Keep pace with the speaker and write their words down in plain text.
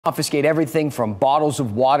Confiscate everything from bottles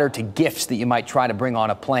of water to gifts that you might try to bring on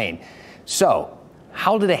a plane. So,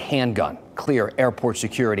 how did a handgun clear airport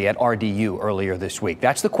security at RDU earlier this week?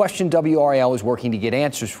 That's the question WRAL is working to get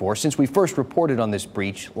answers for since we first reported on this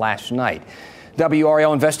breach last night.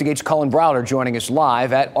 WRAL investigates Cullen Browder joining us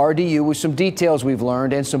live at RDU with some details we've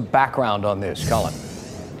learned and some background on this. Cullen.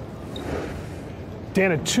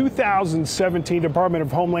 Dan, a 2017 Department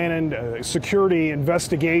of Homeland Security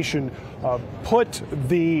investigation put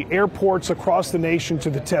the airports across the nation to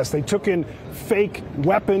the test. They took in fake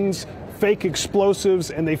weapons, fake explosives,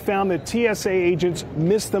 and they found that TSA agents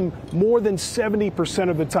missed them more than 70%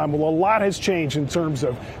 of the time. Well, a lot has changed in terms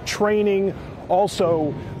of training,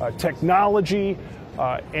 also technology,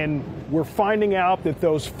 and we're finding out that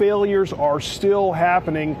those failures are still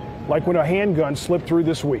happening, like when a handgun slipped through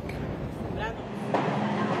this week.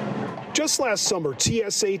 Just last summer,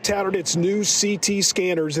 TSA touted its new CT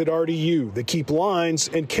scanners at RDU that keep lines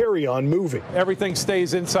and carry-on moving. Everything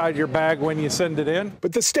stays inside your bag when you send it in.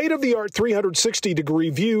 But the state-of-the-art 360-degree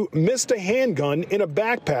view missed a handgun in a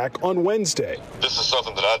backpack on Wednesday. This is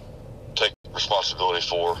something that I take responsibility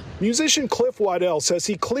for. Musician Cliff Waddell says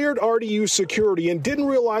he cleared RDU security and didn't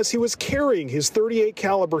realize he was carrying his .38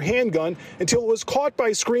 caliber handgun until it was caught by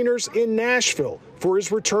screeners in Nashville for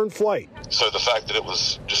his return flight. So the fact that it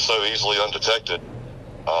was just so easily undetected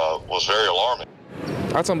was very alarming.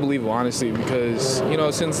 That's unbelievable, honestly, because, you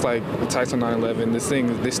know, since like the attacks on 9/11, this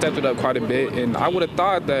thing, they stepped it up quite a bit, and I would have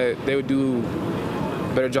thought that they would do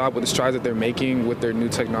a better job with the strides that they're making with their new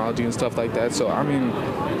technology and stuff like that. So, I mean,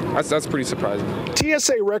 that's pretty surprising.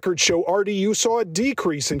 TSA records show RDU saw a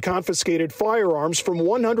decrease in confiscated firearms from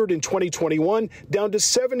 100 in 2021 down to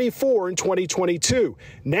 74 in 2022.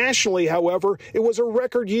 Nationally, however, it was a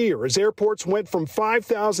record year as airports went from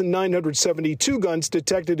 5,972 guns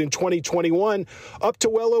detected in 2021 up to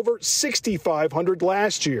well over 6,500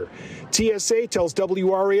 last year. TSA tells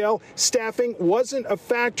WRAL staffing wasn't a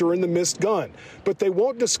factor in the missed gun, but they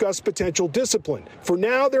won't discuss potential discipline. For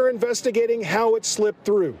now, they're investigating how it slipped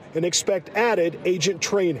through and expect added agent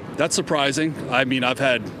training. That's surprising. I mean, I've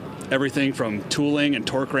had everything from tooling and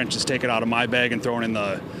torque wrenches taken out of my bag and thrown in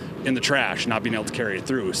the trash, not being able to carry it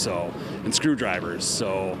through. So, and screwdrivers.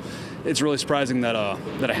 So, it's really surprising that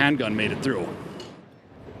a handgun made it through.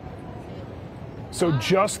 So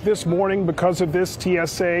just this morning, because of this,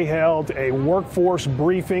 TSA held a workforce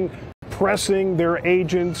briefing, pressing their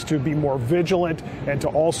agents to be more vigilant and to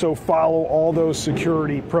also follow all those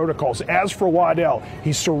security protocols. As for Waddell,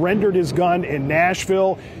 he surrendered his gun in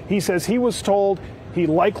Nashville. He says he was told he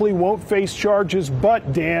likely won't face charges,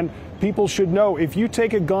 but Dan, people should know if you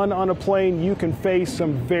take a gun on a plane, you can face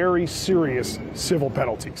some very serious civil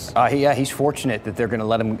penalties. Yeah, he's fortunate that they're going to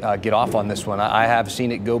let him get off on this one. I have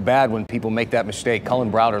seen it go bad when people make that mistake.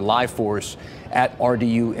 Cullen Browder live for us at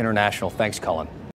RDU International. Thanks, Cullen.